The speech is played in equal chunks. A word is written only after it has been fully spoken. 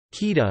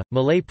Kedah,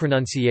 Malay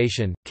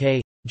pronunciation,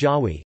 K.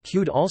 Jawi,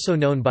 Kud, also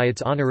known by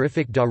its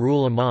honorific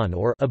Darul Aman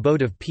or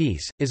Abode of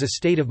Peace, is a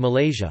state of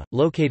Malaysia,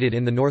 located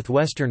in the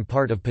northwestern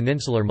part of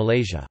peninsular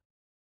Malaysia.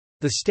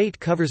 The state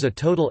covers a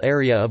total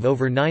area of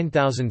over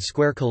 9,000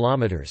 square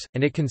kilometers,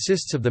 and it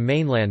consists of the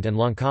mainland and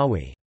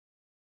Langkawi.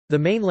 The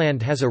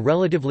mainland has a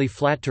relatively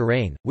flat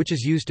terrain, which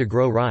is used to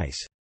grow rice.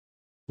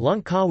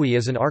 Langkawi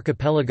is an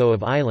archipelago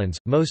of islands,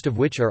 most of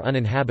which are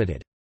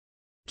uninhabited.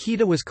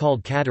 Kedah was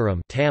called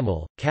Kadaram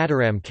Tamil,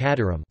 Kadaram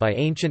Kadaram by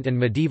ancient and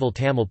medieval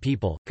Tamil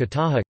people,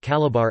 Kataha,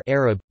 Calabar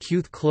Arab,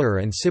 Kuth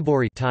Klur and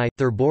Sibori Thai,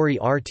 Thurbori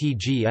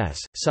Rtgs,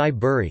 Sai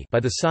Buri by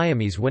the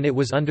Siamese when it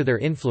was under their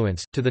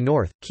influence. To the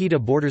north, Kedah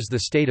borders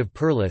the state of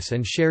Perlis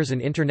and shares an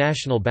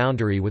international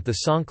boundary with the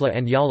Songkhla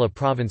and Yala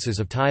provinces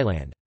of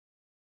Thailand.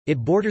 It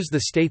borders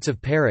the states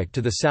of Perak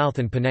to the south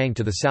and Penang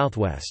to the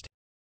southwest.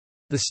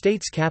 The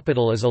state's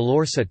capital is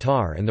Alor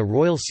Setar and the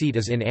royal seat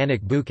is in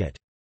Anak Bukit.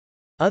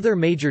 Other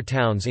major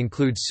towns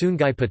include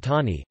Sungai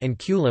Petani, and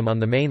Kulim on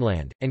the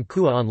mainland, and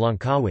Kua on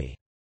Langkawi.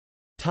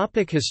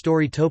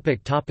 History.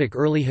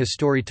 Early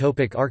history.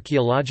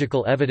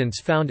 Archaeological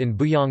evidence found in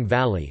Buyong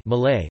Valley,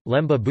 Malay,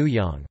 Lembah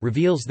Buyong,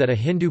 reveals that a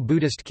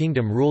Hindu-Buddhist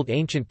kingdom ruled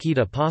ancient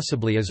Kedah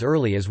possibly as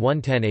early as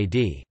 110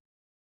 AD.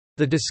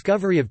 The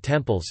discovery of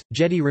temples,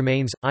 jetty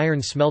remains,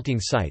 iron smelting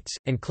sites,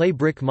 and clay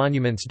brick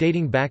monuments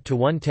dating back to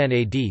 110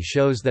 AD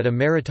shows that a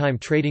maritime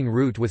trading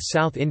route with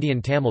South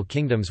Indian Tamil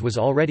kingdoms was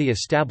already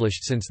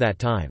established since that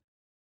time.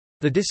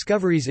 The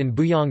discoveries in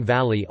Buyong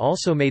Valley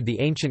also made the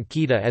ancient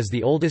Kedah as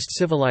the oldest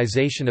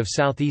civilization of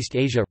Southeast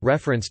Asia.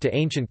 Reference to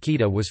ancient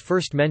Kedah was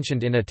first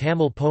mentioned in a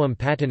Tamil poem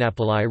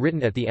Patanappalai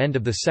written at the end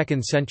of the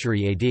 2nd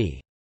century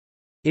AD.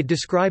 It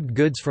described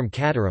goods from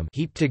Kadaram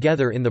heaped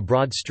together in the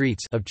broad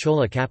streets of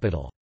Chola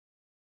capital.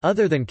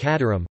 Other than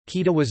Kadaram,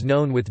 Kedah was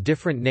known with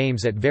different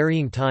names at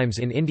varying times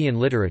in Indian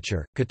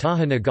literature: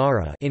 Kataha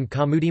Nagara in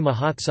Kamudi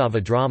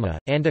Mahatsava drama,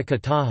 Anda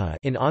Kataha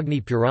in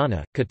Agni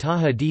Purana,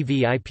 Kataha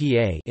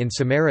Dvipa in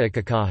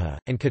Samarakakaha,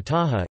 and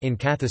Kataha in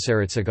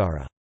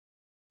Kathasaratsagara.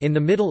 In the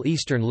Middle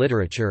Eastern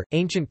literature,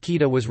 ancient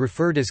Kedah was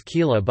referred as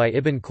Kila by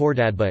Ibn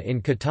Khordadbeh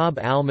in Kitab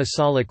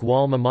al-Masalik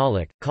wal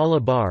Mamalik,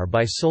 Kalabar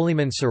by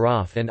Soliman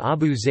Saraf and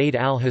Abu Zayd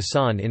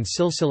al-Hasan in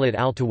Silsilat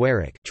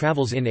al-Tawarik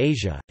Travels in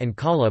Asia, and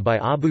Kala by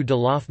Abu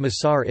Dalaf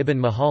Masar ibn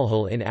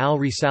Mahalhal in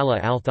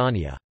al-Risala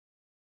al-Thaniya.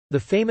 The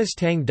famous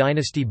Tang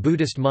dynasty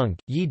Buddhist monk,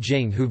 Yi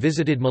Jing, who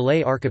visited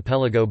Malay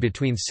archipelago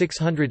between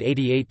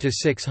 688 to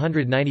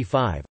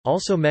 695,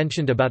 also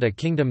mentioned about a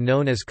kingdom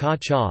known as Ka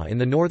Cha in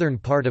the northern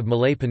part of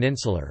Malay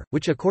Peninsular,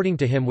 which according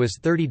to him was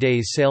 30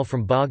 days' sail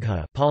from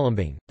Bagha,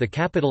 Palembang, the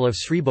capital of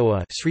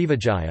Sribawa,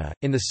 Srivijaya.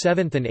 In the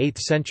 7th and 8th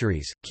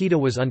centuries, Kedah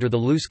was under the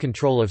loose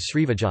control of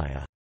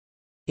Srivijaya.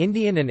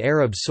 Indian and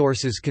Arab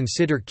sources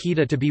consider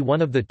Kedah to be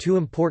one of the two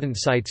important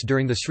sites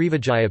during the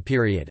Srivijaya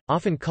period,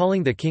 often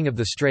calling the king of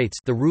the Straits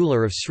the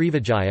ruler of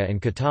Srivijaya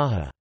and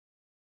Kataha.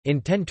 In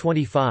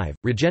 1025,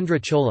 Rajendra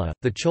Chola,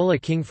 the Chola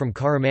king from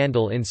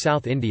Coromandel in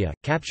South India,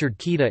 captured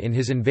Kedah in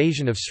his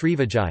invasion of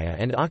Srivijaya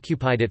and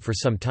occupied it for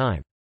some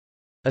time.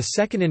 A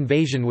second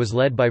invasion was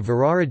led by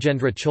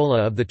Virarajendra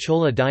Chola of the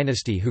Chola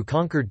dynasty, who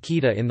conquered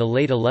Kedah in the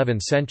late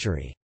 11th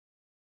century.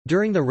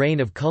 During the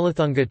reign of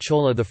Kulathunga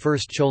Chola I,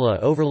 Chola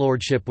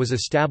overlordship was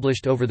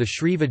established over the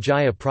Sri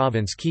Vijaya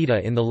province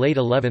Kedah in the late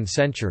 11th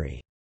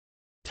century.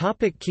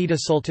 Kedah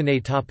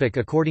Sultanate.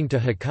 According to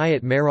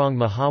Hikayat Merong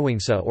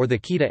Mahawangsa or the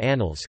Kedah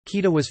Annals,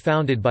 Kedah was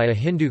founded by a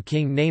Hindu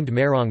king named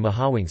Merong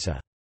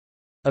Mahawangsa.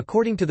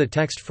 According to the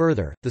text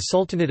further, the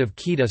Sultanate of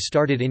Kedah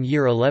started in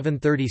year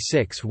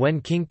 1136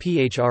 when King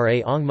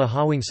Phra Ong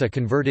Mahawangsa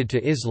converted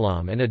to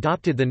Islam and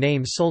adopted the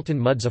name Sultan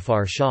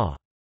Muzaffar Shah.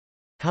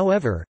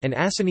 However, an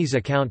Assamese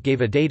account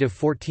gave a date of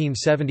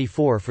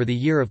 1474 for the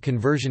year of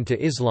conversion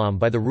to Islam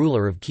by the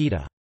ruler of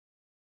Kedah.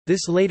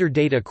 This later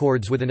date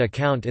accords with an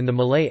account in the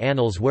Malay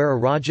Annals where a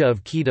Raja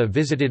of Kedah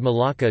visited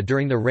Malacca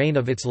during the reign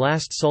of its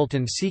last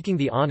sultan seeking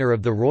the honour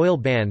of the royal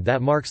band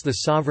that marks the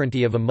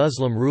sovereignty of a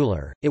Muslim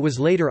ruler. It was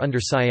later under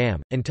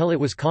Siam, until it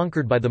was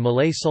conquered by the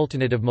Malay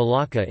Sultanate of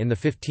Malacca in the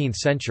 15th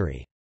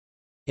century.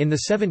 In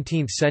the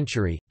 17th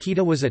century,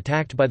 Kedah was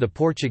attacked by the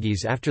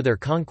Portuguese after their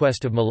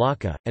conquest of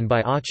Malacca, and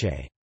by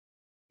Aceh.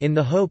 In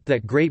the hope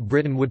that Great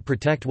Britain would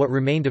protect what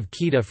remained of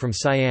Kedah from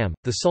Siam,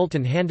 the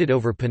Sultan handed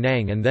over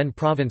Penang and then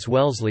Province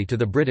Wellesley to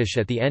the British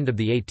at the end of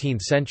the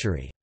 18th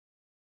century.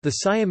 The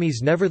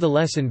Siamese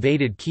nevertheless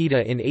invaded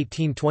Kedah in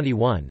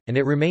 1821, and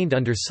it remained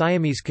under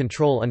Siamese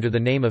control under the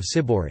name of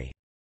Sibori.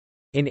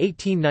 In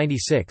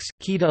 1896,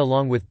 Kedah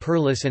along with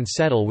Perlis and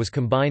Settle was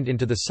combined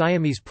into the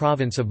Siamese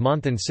province of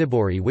Monthan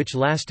Sibori, which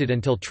lasted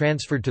until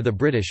transferred to the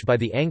British by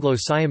the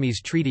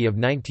Anglo-Siamese Treaty of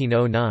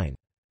 1909.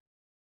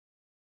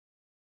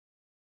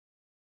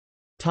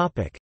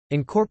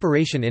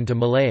 Incorporation into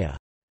Malaya.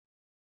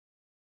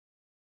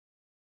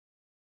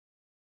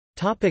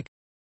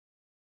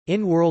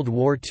 In World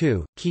War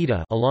II,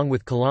 Kedah along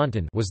with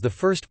Kelantan was the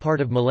first part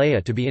of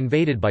Malaya to be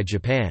invaded by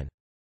Japan.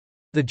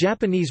 The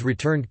Japanese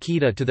returned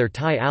Kedah to their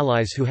Thai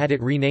allies who had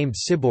it renamed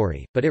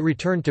Sibori, but it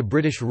returned to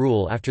British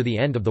rule after the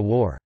end of the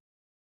war.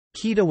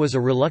 Kedah was a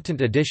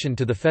reluctant addition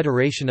to the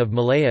Federation of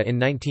Malaya in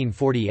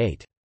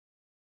 1948.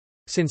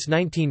 Since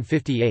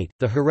 1958,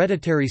 the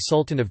hereditary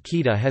Sultan of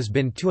Kedah has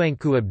been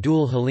Tuanku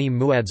Abdul Halim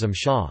Muadzam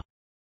Shah.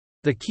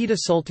 The Kedah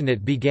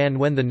Sultanate began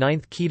when the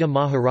 9th Kedah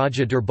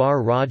Maharaja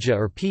Durbar Raja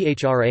or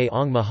Phra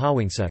Ong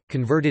Mahawangsa,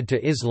 converted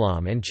to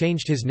Islam and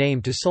changed his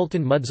name to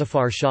Sultan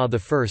Muzaffar Shah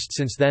I.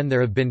 Since then there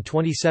have been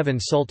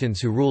 27 sultans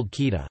who ruled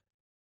Kedah.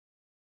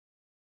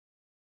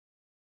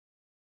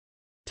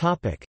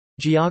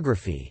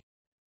 Geography.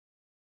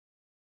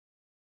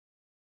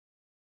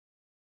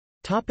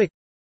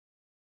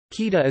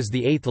 Kedah is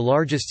the 8th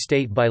largest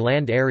state by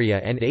land area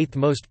and 8th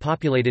most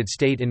populated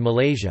state in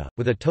Malaysia,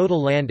 with a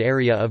total land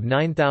area of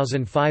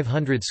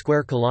 9,500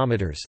 square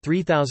kilometers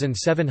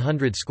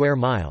 (3,700 square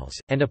miles)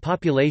 and a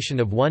population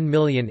of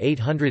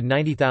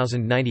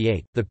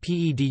 1,890,098. The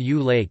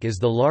Pedu Lake is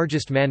the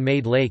largest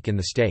man-made lake in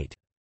the state.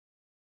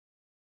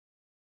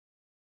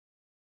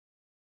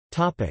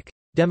 Topic: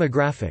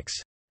 Demographics.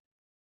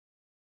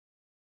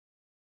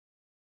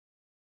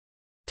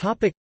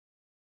 Topic: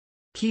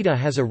 Kedah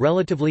has a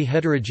relatively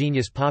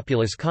heterogeneous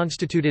populace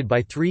constituted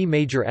by three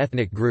major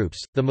ethnic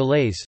groups, the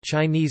Malays,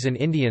 Chinese and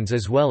Indians,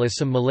 as well as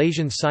some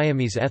Malaysian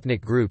Siamese ethnic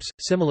groups,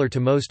 similar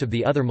to most of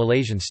the other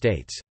Malaysian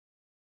states.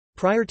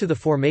 Prior to the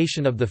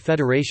formation of the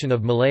Federation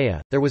of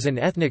Malaya, there was an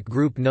ethnic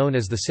group known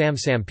as the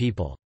Sam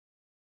people.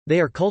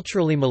 They are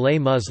culturally Malay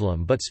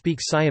Muslim but speak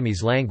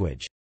Siamese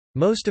language.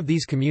 Most of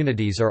these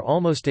communities are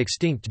almost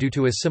extinct due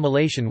to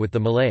assimilation with the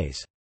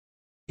Malays.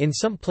 In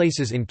some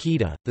places in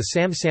Kedah, the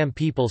Sam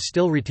people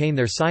still retain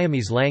their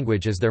Siamese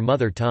language as their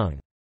mother tongue.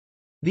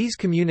 These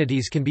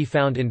communities can be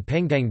found in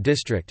Pengtang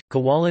District,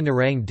 Kuala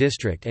Nerang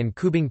District and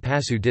Kubang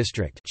Pasu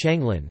District,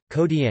 Changlan,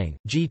 Kodiang,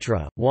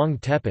 Jitra, Wang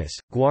Tepis,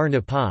 Guar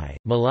Napai,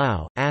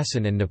 Malau,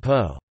 Asan and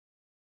Napo.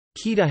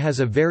 Kedah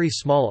has a very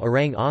small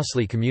Orang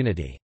Asli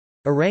community.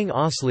 Orang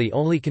Asli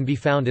only can be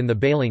found in the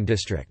Baling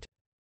District.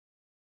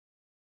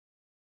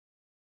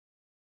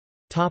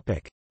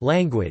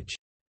 Language.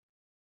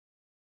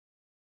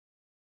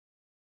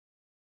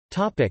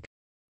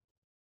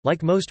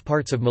 Like most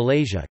parts of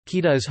Malaysia,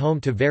 Kedah is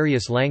home to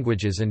various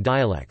languages and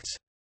dialects.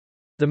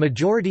 The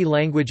majority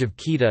language of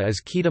Kedah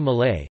is Kedah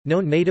Malay,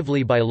 known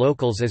natively by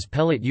locals as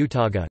Pelat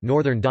Utaga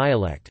Northern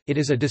dialect. It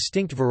is a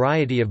distinct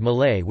variety of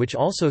Malay which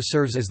also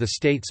serves as the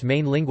state's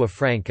main lingua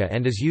franca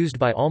and is used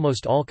by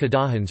almost all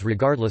Kedahans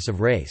regardless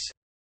of race.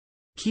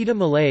 Kedah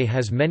Malay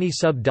has many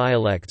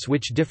sub-dialects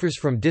which differs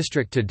from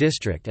district to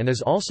district and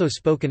is also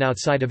spoken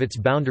outside of its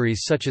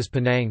boundaries such as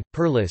Penang,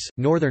 Perlis,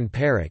 Northern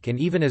Perak and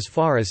even as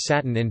far as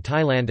Satan in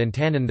Thailand and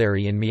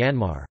Tananthari in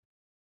Myanmar.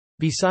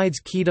 Besides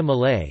Kedah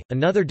Malay,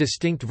 another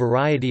distinct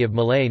variety of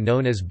Malay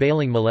known as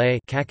Baling Malay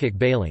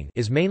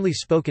is mainly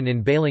spoken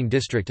in Baling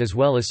district as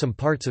well as some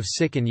parts of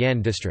Sik and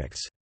Yan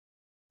districts.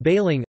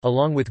 Baling,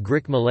 along with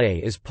Grik Malay,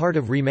 is part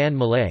of Reman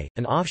Malay,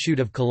 an offshoot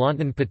of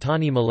Kelantan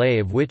Patani Malay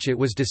of which it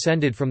was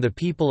descended from the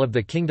people of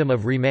the Kingdom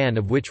of Reman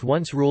of which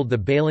once ruled the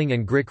Baling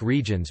and Grik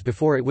regions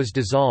before it was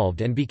dissolved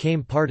and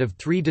became part of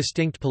three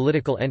distinct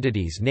political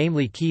entities,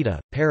 namely Kedah,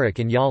 Perak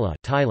and Yala,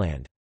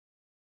 Thailand.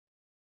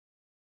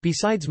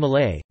 Besides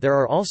Malay, there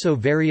are also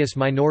various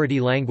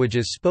minority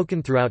languages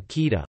spoken throughout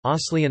Kedah.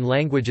 Aslian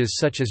languages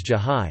such as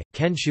Jahai,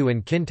 Kenshu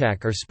and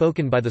Kintak are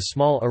spoken by the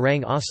small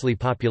Orang Asli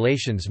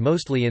populations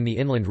mostly in the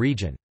inland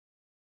region.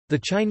 The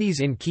Chinese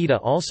in Kedah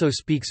also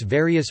speaks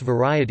various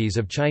varieties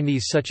of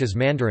Chinese such as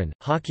Mandarin,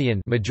 Hokkien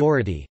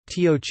majority,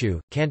 Teochew,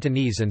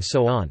 Cantonese and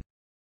so on.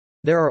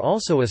 There are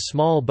also a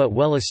small but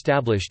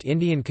well-established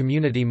Indian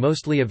community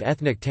mostly of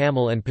ethnic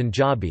Tamil and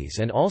Punjabis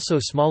and also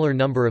smaller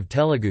number of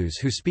Telugus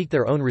who speak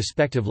their own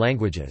respective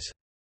languages.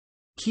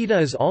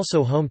 Kedah is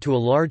also home to a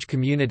large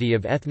community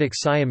of ethnic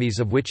Siamese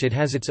of which it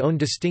has its own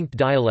distinct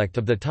dialect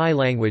of the Thai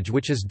language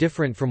which is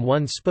different from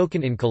one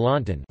spoken in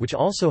Kelantan which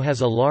also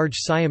has a large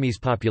Siamese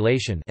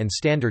population and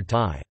Standard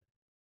Thai.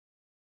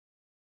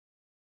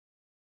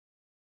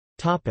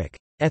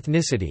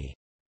 Ethnicity.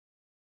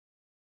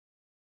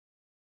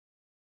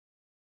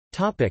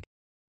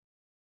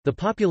 The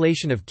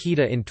population of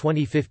Kedah in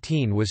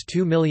 2015 was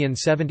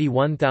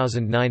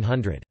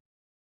 2,071,900.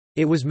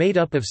 It was made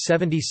up of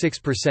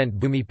 76%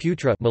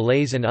 Bumiputra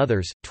Malays and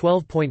others,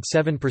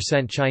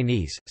 12.7%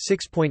 Chinese,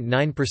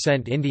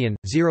 6.9% Indian,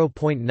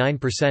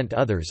 0.9%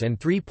 others and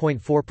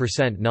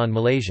 3.4%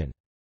 non-Malaysian.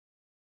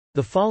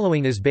 The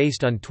following is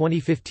based on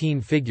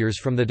 2015 figures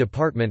from the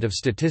Department of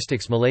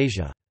Statistics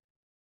Malaysia.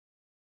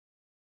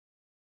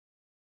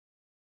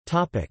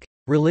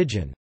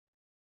 Religion.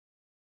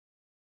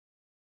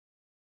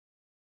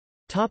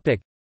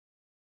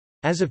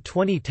 As of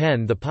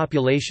 2010 the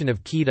population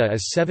of Kedah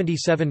is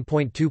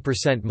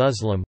 77.2%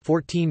 Muslim,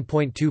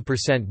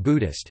 14.2%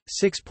 Buddhist,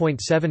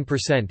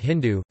 6.7%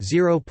 Hindu,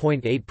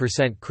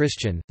 0.8%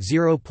 Christian,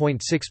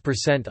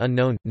 0.6%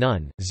 unknown,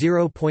 none,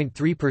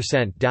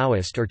 0.3%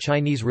 Taoist or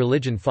Chinese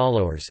religion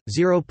followers,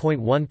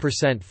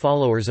 0.1%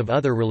 followers of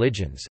other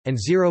religions, and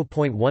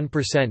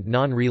 0.1%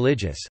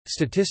 non-religious.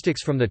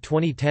 Statistics from the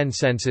 2010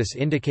 census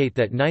indicate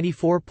that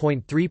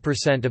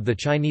 94.3% of the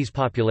Chinese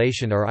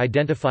population are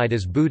identified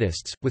as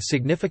Buddhists, with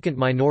significant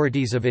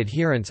minorities of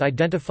adherents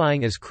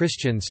identifying as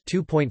Christians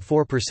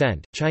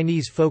 2.4%,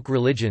 Chinese folk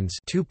religions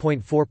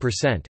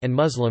 2.4%, and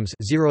Muslims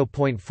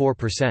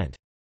 0.4%.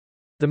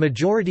 The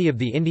majority of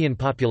the Indian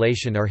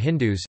population are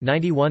Hindus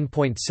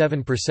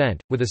 91.7%,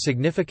 with a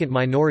significant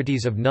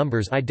minorities of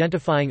numbers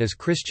identifying as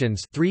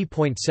Christians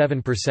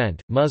 3.7%,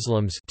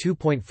 Muslims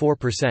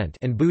 2.4%,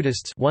 and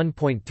Buddhists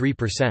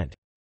 1.3%.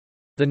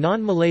 The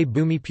non-Malay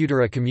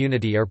Bumiputera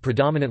community are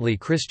predominantly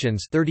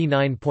Christians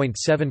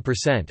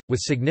 39.7%, with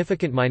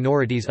significant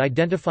minorities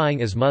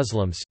identifying as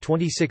Muslims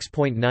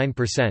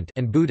 26.9%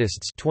 and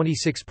Buddhists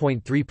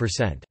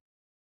 26.3%.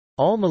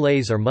 All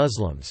Malays are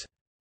Muslims.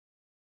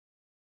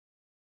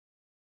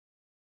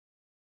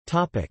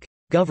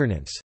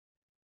 Governance.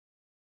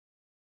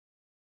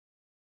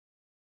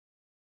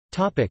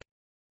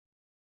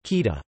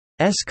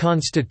 Kedah's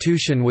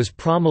constitution was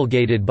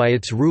promulgated by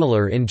its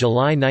ruler in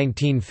July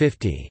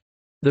 1950.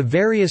 The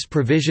various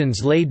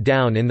provisions laid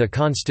down in the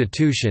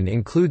constitution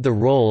include the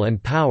role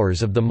and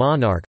powers of the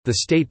monarch, the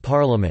state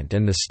parliament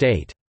and the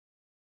state's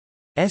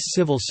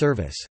civil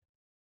service.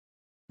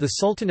 The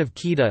Sultan of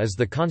Kedah is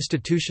the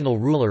constitutional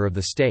ruler of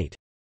the state.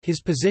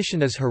 His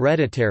position is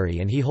hereditary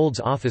and he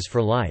holds office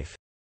for life.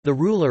 The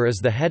ruler is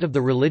the head of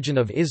the religion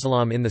of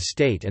Islam in the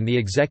state and the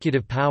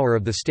executive power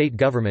of the state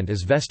government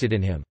is vested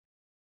in him.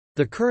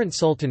 The current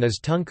sultan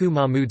is Tunku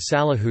Mahmud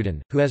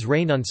Salahuddin, who has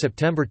reigned on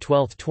September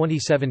 12,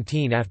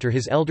 2017 after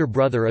his elder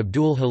brother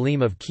Abdul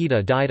Halim of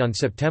Kedah died on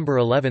September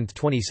 11,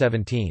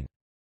 2017.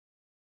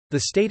 The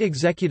State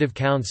Executive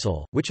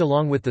Council, which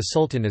along with the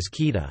sultan is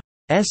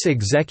Kedah's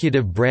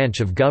executive branch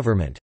of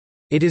government.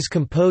 It is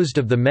composed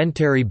of the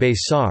Menteri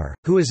Besar,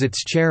 who is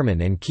its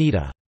chairman and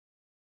Kedah's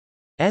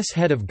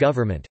head of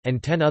government,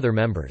 and 10 other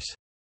members.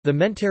 The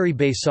Menteri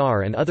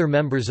Besar and other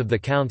members of the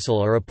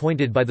council are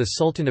appointed by the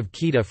Sultan of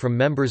Kedah from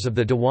members of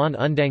the Dewan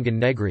Undangan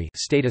Negeri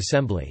State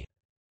Assembly.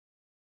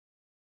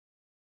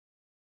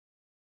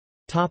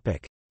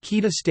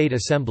 Kedah State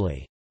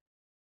Assembly.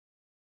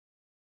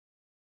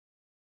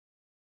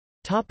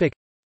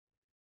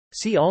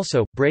 See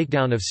also,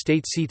 breakdown of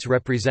state seats.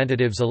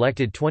 Representatives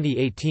elected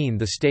 2018.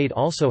 The state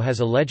also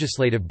has a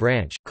legislative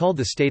branch, called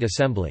the State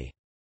Assembly.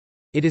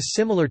 It is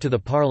similar to the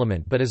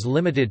parliament but is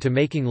limited to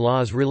making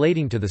laws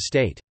relating to the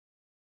state.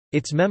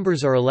 Its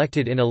members are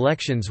elected in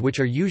elections which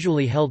are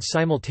usually held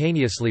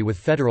simultaneously with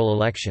federal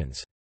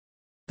elections.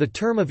 The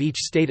term of each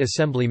state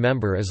assembly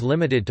member is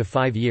limited to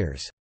 5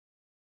 years.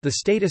 The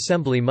state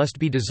assembly must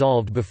be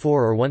dissolved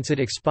before or once it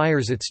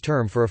expires its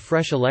term for a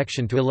fresh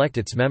election to elect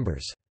its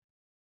members.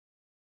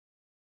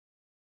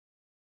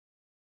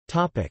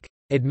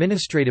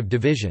 Administrative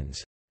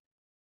divisions.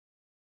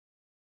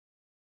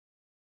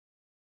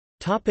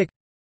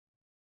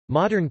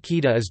 Modern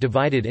Kedah is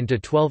divided into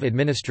 12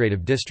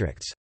 administrative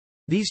districts.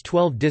 These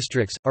 12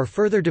 districts are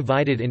further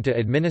divided into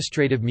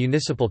administrative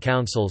municipal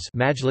councils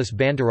Majlis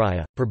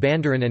Bandaraya,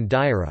 Perbandaran and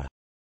Daerah.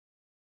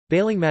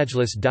 Baling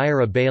Majlis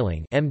Daerah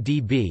Baling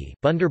 (MDB).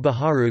 Bandar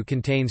Baharu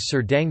contains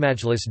Serdang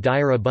Majlis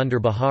Daerah Bandar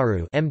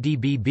Baharu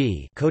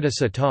 (MDBB). Kota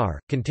Sitar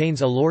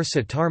contains Alor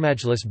Sitar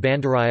Majlis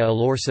Bandaraya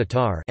Alor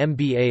Sitar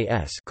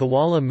 (MBAS).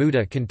 Kuala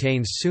Muda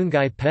contains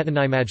Sungai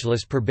Petanai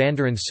Majlis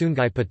Perbandaran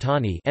Sungai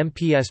Petani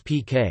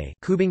 (MPSPK).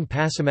 Kubang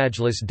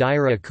Pasamajlis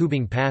Daerah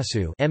Kubang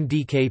Pasu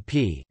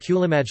 (MDKP).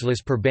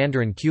 Kulimajlis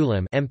Perbandaran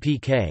Kulim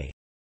 (MPK).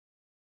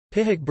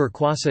 Pihak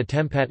Berkuasa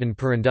Tempatan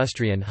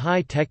Perindustrian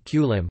High Tech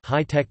Kulim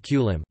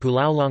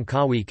Pulau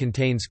Langkawi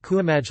contains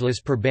Kuamajlis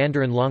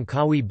Perbandaran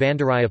Langkawi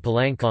Bandaraya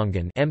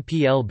Pelangkongan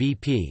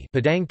MPLBP.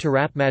 Padang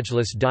Terap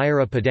Majlis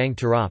Daerah Padang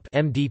Terap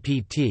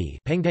MDPT.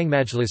 Pengdang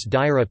Majlis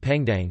Daerah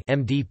Pengdang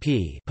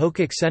MDP.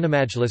 Pokok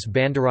Senamajlis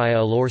Bandaraya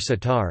Alor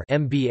Sitar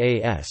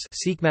MBAS.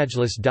 Sikh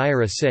Majlis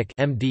Daerah Sikh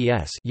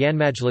MDS. Yan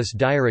Majlis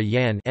Daerah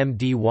Yan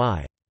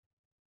MDY.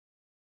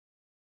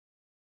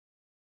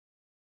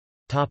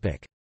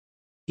 Topic: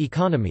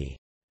 Economy.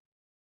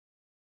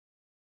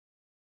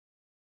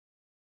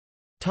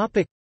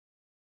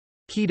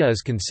 Kedah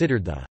is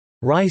considered the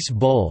rice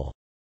bowl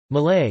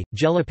Malay,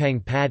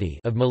 jelapang paddy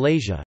of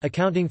Malaysia,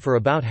 accounting for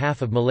about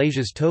half of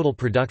Malaysia's total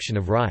production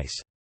of rice.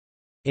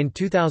 In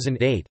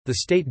 2008, the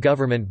state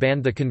government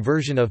banned the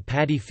conversion of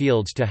paddy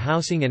fields to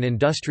housing and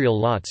industrial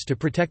lots to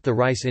protect the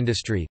rice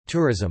industry.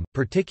 Tourism,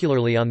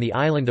 particularly on the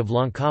island of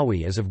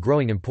Langkawi, is of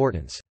growing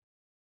importance.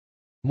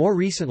 More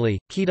recently,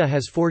 Kedah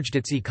has forged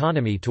its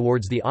economy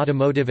towards the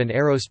automotive and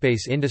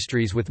aerospace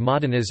industries with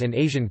Modernas and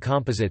Asian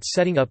Composites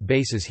setting up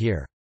bases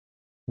here.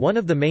 One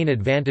of the main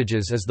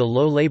advantages is the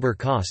low labor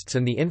costs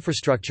and the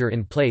infrastructure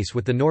in place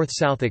with the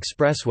North-South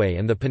Expressway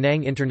and the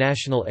Penang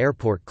International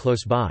Airport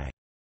close by.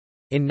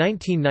 In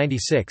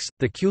 1996,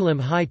 the Kulim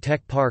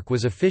High-Tech Park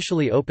was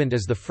officially opened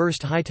as the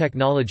first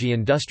high-technology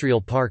industrial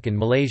park in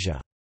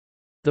Malaysia.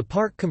 The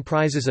park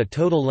comprises a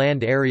total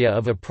land area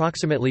of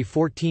approximately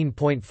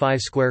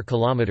 14.5 square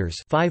kilometers,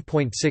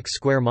 5.6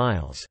 square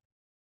miles.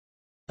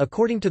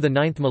 According to the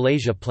 9th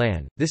Malaysia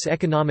Plan, this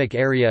economic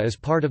area is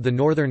part of the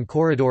Northern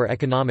Corridor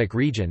Economic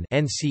Region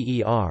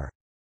 (NCER).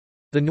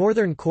 The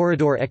Northern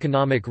Corridor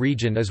Economic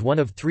Region is one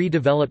of 3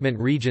 development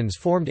regions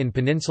formed in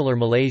peninsular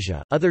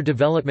Malaysia, other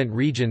development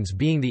regions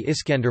being the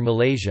Iskandar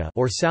Malaysia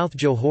or South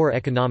Johor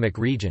Economic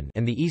Region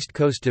and the East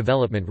Coast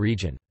Development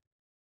Region.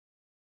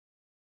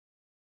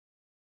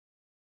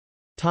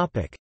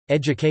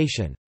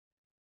 Education.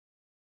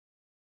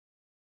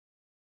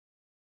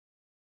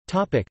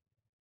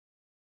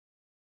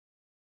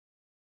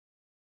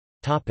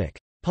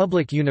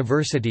 Public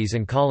universities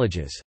and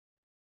colleges.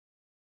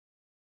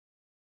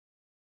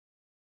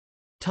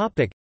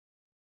 The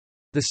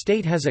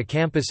state has a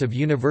campus of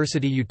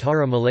University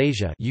Utara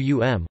Malaysia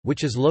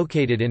which is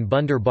located in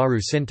Bandar Baru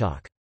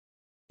Sintak.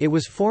 It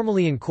was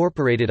formally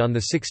incorporated on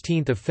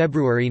 16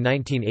 February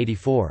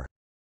 1984.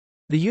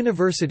 The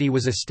university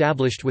was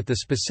established with the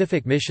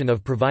specific mission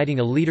of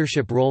providing a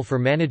leadership role for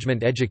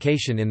management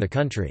education in the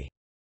country.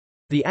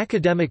 The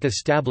academic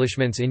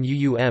establishments in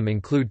UUM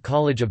include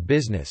College of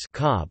Business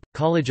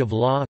College of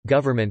Law,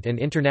 Government and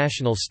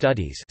International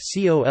Studies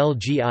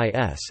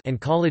and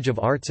College of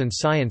Arts and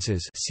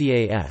Sciences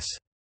CAS.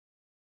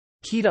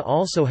 Kedah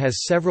also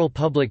has several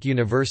public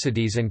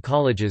universities and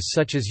colleges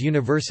such as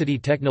University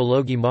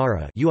Teknologi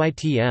Mara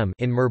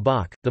in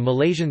Merbak, the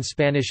Malaysian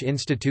Spanish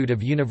Institute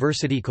of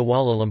University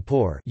Kuala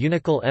Lumpur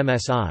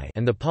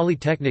and the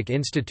Polytechnic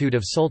Institute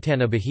of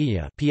Sultanah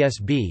Bahia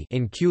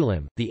in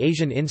Kulim, the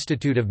Asian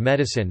Institute of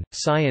Medicine,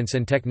 Science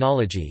and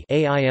Technology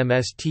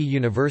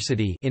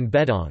University in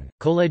Bedong,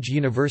 College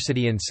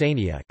University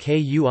Insania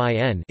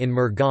in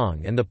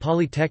Mergong and the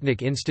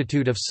Polytechnic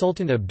Institute of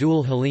Sultan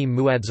Abdul Halim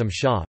Muazzam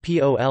Shah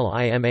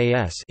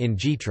in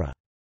Jitra.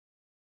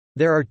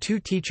 There are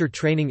 2 teacher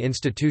training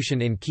institution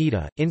in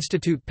Kedah,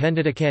 Institute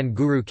Pendidikan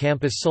Guru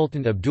Campus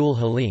Sultan Abdul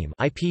Halim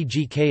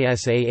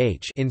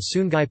in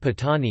Sungai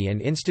Petani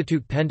and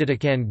Institute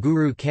Pendidikan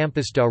Guru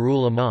Campus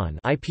Darul Aman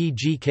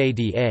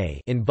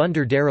in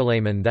Bandar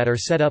Darulaman that are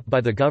set up by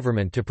the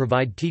government to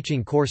provide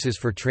teaching courses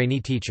for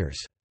trainee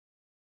teachers.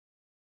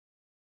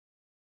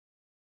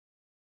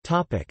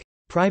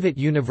 Private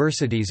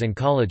universities and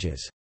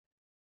colleges.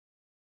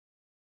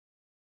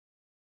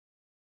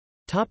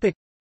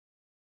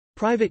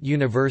 Private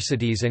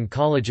universities and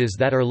colleges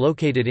that are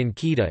located in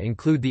Kedah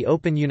include the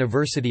Open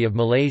University of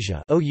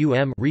Malaysia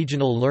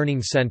Regional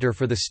Learning Centre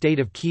for the State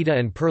of Kedah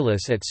and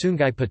Perlis at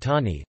Sungai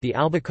Petani, the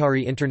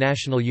Al-Bukhari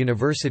International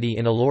University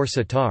in Alor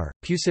Setar,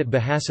 Pusat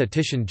Bahasa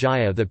Tishan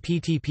Jaya, the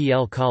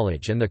PTPL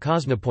College and the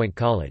Cosmopoint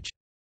College.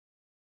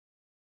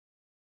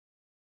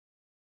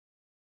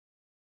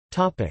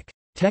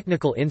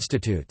 Technical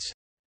institutes.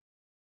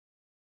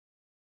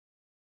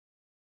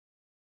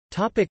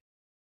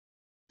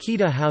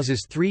 Kedah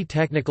houses 3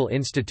 technical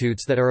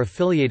institutes that are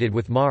affiliated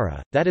with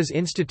MARA, that is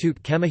Institute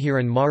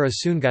Kemahiran MARA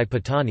Sungai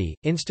Petani,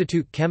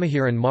 Institute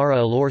Kemahiran MARA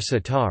Alor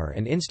Setar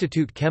and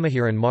Institute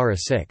Kemahiran MARA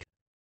Sik.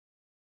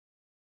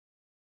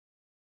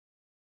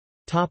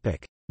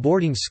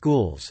 Boarding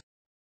schools.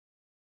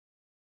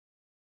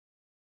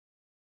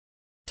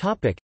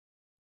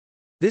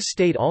 This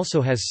state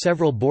also has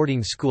several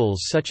boarding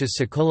schools such as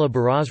Sekolah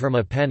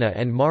Berasrama Pena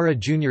and MARA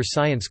Junior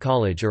Science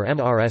College or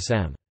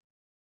MRSM.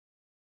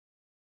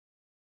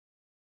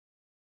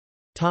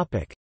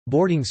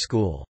 Boarding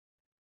school.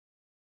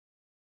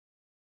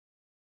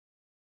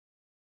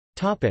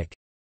 Maktab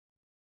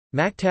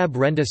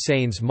Rendah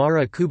Sains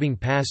Mara Kubing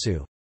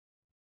Pasu,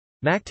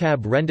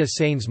 Maktab Rendah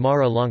Sains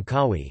Mara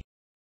Langkawi,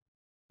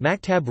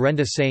 Maktab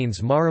Rendah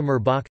Sains Mara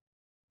Merbak,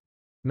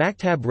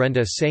 Maktab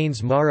Rendah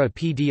Sains Mara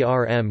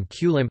Pdrm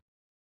Kulim,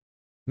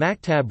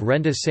 Maktab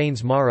Rendah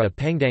Sains Mara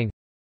Pengdang,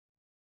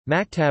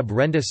 Maktab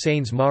Rendah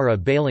Sains Mara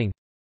Bailing,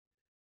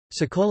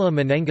 Sekolah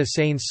Menengah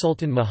Sains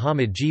Sultan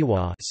Muhammad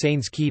Jiwa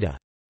Sains Kedah,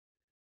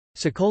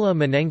 Sekolah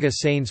Menengah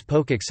Sains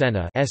Pokok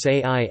Sena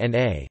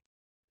SAINA,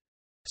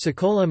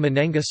 Sekolah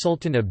Menengah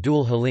Sultan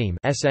Abdul Halim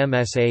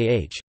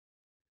SMSAH,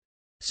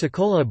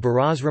 Sekolah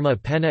Berasrama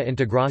Pena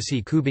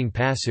Integrasi Kubing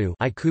Pasu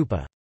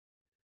IKUPA,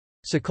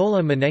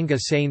 Sekolah Menengah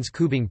Sains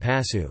Kubing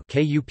Pasu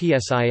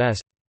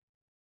KUPSIS.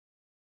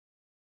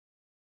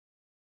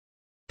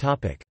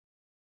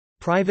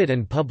 Private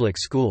and public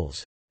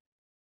schools.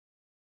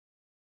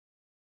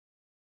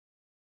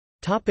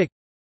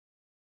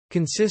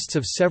 Consists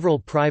of several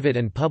private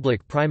and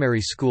public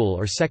primary school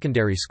or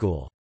secondary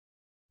school.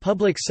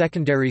 Public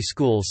secondary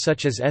schools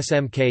such as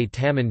SMK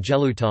Taman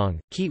Jelutong,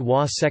 Keat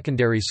Wah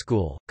Secondary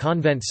School,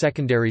 Convent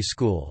Secondary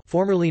School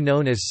formerly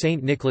known as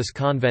St. Nicholas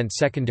Convent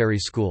Secondary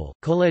School,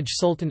 College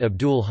Sultan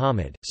Abdul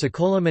Hamid,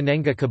 Sekolah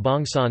Menengah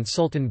Kebangsaan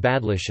Sultan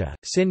Badlisha,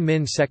 Sin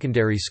Min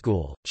Secondary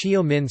School,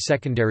 Chio Min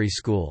Secondary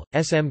School,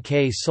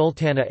 SMK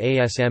Sultana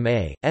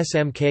Asma,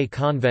 SMK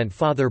Convent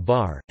Father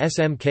Bar,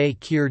 SMK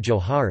Kir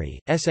Johari,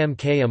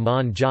 SMK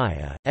Aman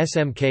Jaya,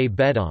 SMK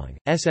Bedong,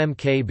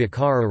 SMK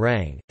Bakar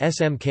Arang,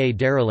 SMK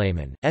Darulaman,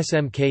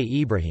 SMK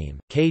Ibrahim,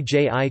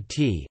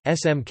 KJIT,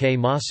 SMK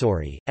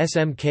Masori,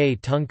 SMK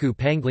Tunku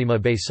Panglima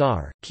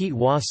Besar, Keat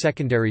Wah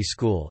Secondary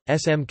School,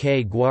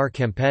 SMK Gwar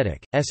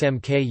Kempedik,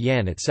 SMK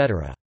Yan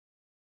etc.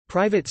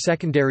 Private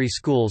secondary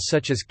schools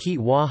such as Keat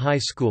Wah High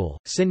School,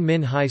 Sin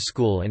Min High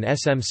School and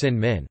SM Sin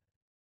Min.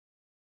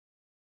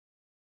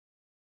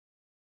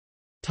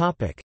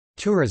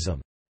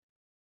 Tourism.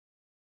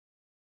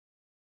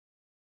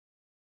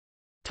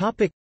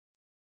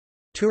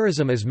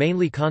 Tourism is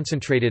mainly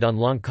concentrated on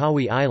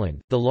Langkawi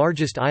Island, the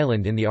largest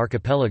island in the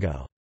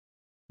archipelago.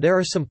 There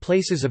are some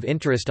places of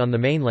interest on the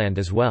mainland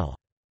as well.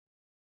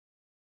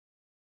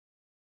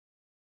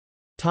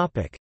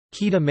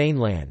 Kedah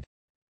mainland.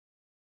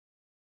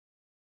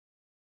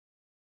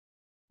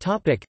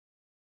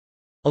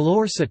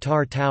 Alor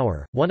Setar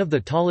Tower, one of the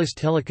tallest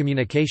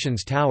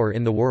telecommunications tower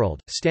in the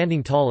world,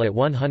 standing tall at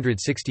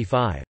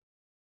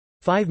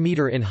 165.5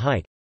 meter in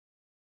height.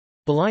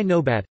 Balai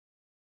Nobat,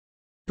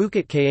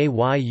 Bukit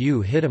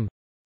Kayu Hitam,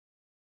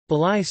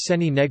 Balai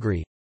Seni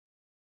Negri,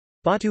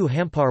 Batu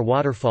Hampar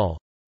Waterfall,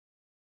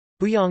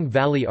 Buyong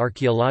Valley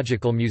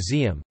Archaeological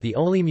Museum, the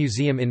only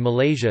museum in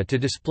Malaysia to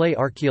display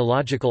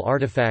archaeological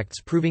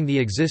artifacts proving the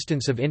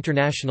existence of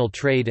international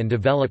trade and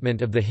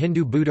development of the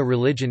Hindu-Buddha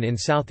religion in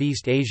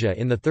Southeast Asia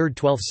in the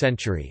 3rd–12th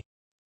century.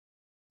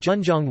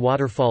 Junjong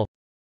Waterfall,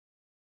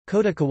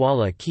 Kota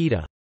Kuala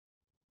Kedah,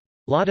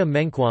 Lada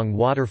Mengkuang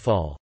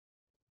Waterfall,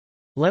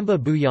 Lembah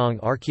Buyong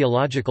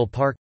Archaeological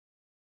Park,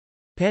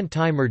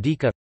 Pantai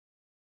Merdeka,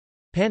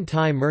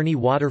 Pantai Murni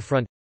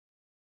Waterfront,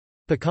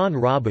 Pekan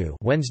Rabu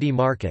Wednesday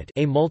Market,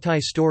 a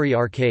multi-story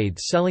arcade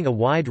selling a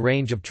wide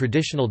range of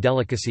traditional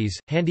delicacies,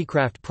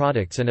 handicraft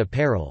products and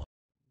apparel.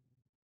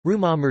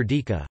 Rumah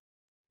Merdeka,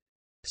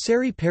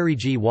 Seri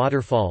Perigi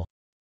Waterfall,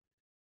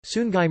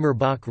 Sungai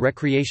Merbak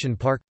Recreation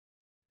Park,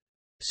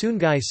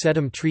 Sungai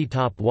Sedam Tree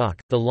Top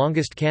Walk, the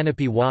longest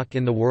canopy walk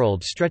in the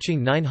world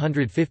stretching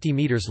 950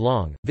 meters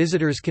long.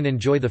 Visitors can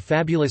enjoy the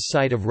fabulous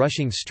sight of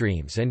rushing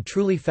streams and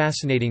truly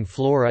fascinating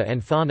flora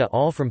and fauna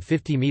all from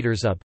 50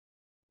 meters up.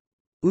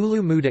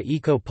 Ulu Muda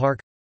Eco Park,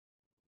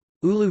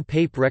 Ulu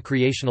Pape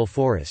Recreational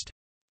Forest,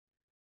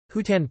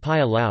 Hutan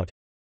Paya Laut,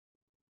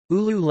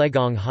 Ulu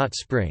Legong Hot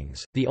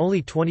Springs, the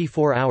only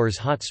 24 hours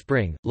hot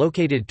spring,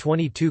 located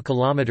 22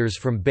 kilometers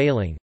from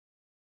Bailing.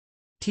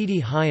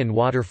 Tidi Hyan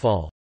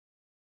Waterfall,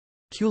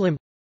 Kulim,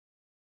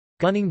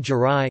 Gunung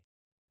Jerai,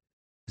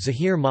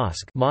 Zahir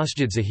Mosque,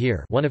 Masjid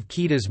Zahir, one of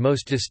Kedah's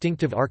most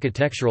distinctive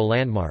architectural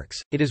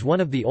landmarks. It is one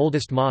of the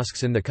oldest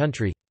mosques in the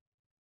country.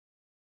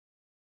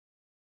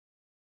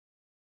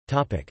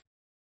 Topic: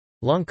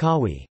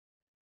 Langkawi.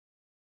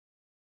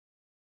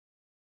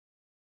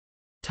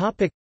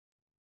 Topic: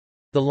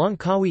 The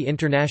Langkawi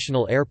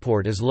International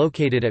Airport is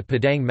located at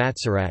Padang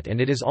Matsurat and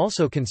it is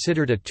also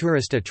considered a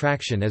tourist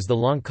attraction as the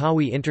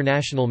Langkawi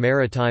International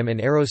Maritime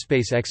and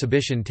Aerospace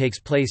Exhibition takes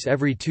place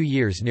every 2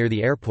 years near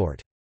the airport.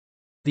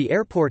 The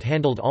airport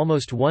handled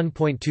almost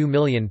 1.2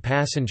 million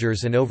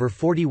passengers and over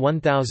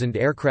 41,000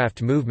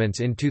 aircraft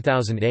movements in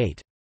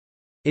 2008.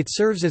 It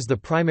serves as the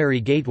primary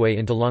gateway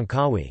into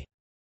Langkawi.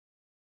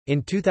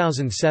 In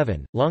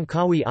 2007,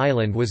 Langkawi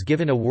Island was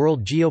given a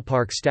World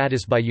Geopark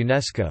status by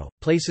UNESCO.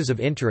 Places of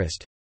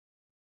interest: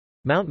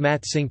 Mount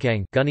Mat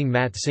Singkang, Gunung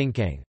Mat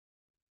Singkang,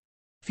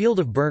 Field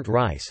of Burnt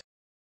Rice,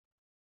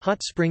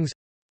 Hot Springs,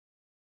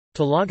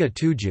 Telaga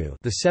Tujuh,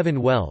 the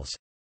Seven Wells,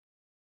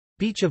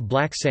 Beach of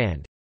Black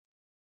Sand,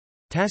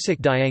 Tasik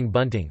Diang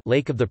Bunting,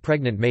 Lake of the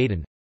Pregnant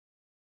Maiden,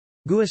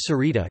 Gua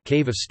Sarita,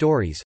 Cave of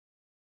Stories,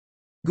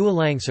 Gua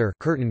Langsar,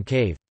 Curtain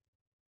Cave.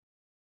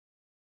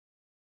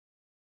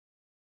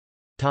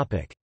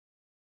 Topic: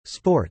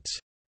 Sports.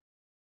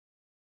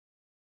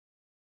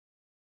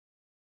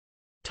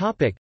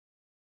 Topic: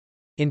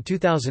 In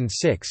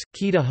 2006,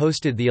 Kedah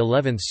hosted the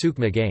 11th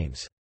Sukma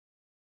Games.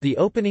 The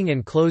opening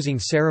and closing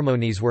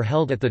ceremonies were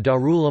held at the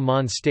Darul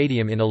Aman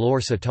Stadium in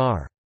Alor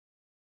Setar.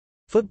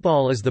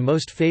 Football is the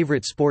most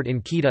favorite sport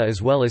in Kedah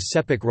as well as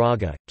Sepak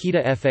Raga.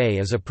 Kedah FA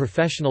is a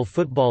professional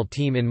football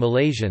team in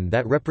Malaysian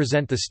that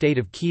represent the state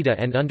of Kedah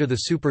and under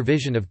the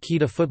supervision of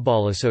Kedah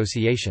Football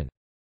Association.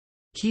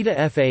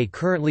 Kedah FA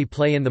currently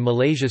play in the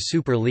Malaysia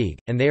Super League,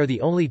 and they are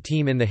the only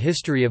team in the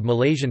history of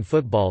Malaysian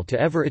football to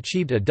ever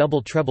achieved a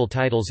double treble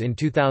titles in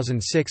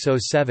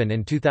 2006-07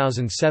 and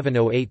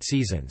 2007-08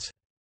 seasons.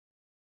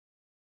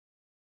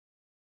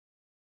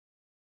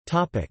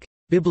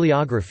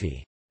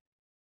 Bibliography.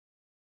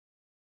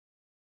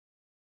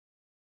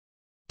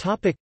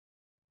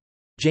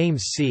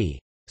 James C.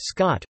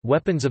 Scott,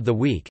 Weapons of the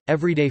Weak,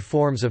 Everyday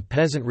Forms of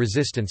Peasant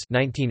Resistance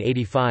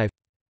 1985.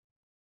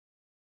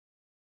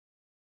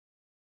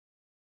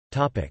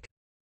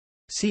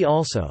 See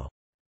also: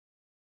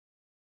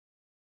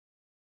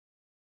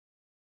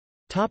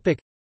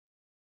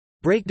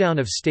 Breakdown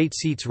of state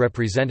seats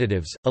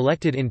representatives,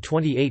 elected in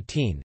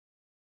 2018,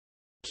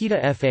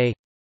 Kedah FA,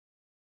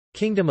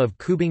 Kingdom of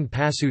Kubang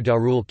Pasu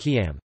Darul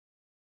Qiam,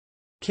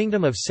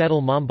 Kingdom of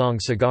Setul Mambong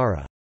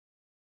Sagara,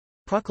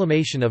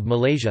 Proclamation of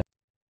Malaysia.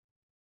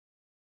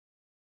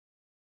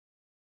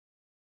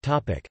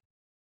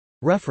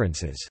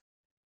 References.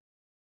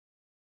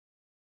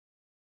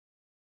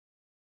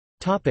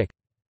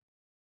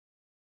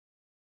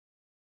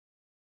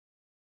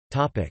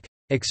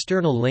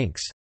 External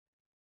links.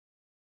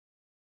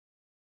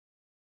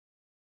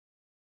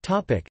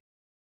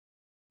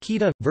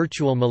 Kedah,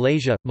 Virtual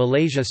Malaysia,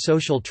 Malaysia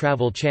Social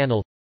Travel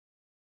Channel,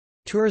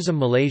 Tourism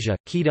Malaysia,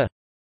 Kedah,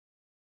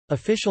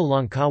 Official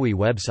Langkawi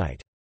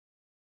website.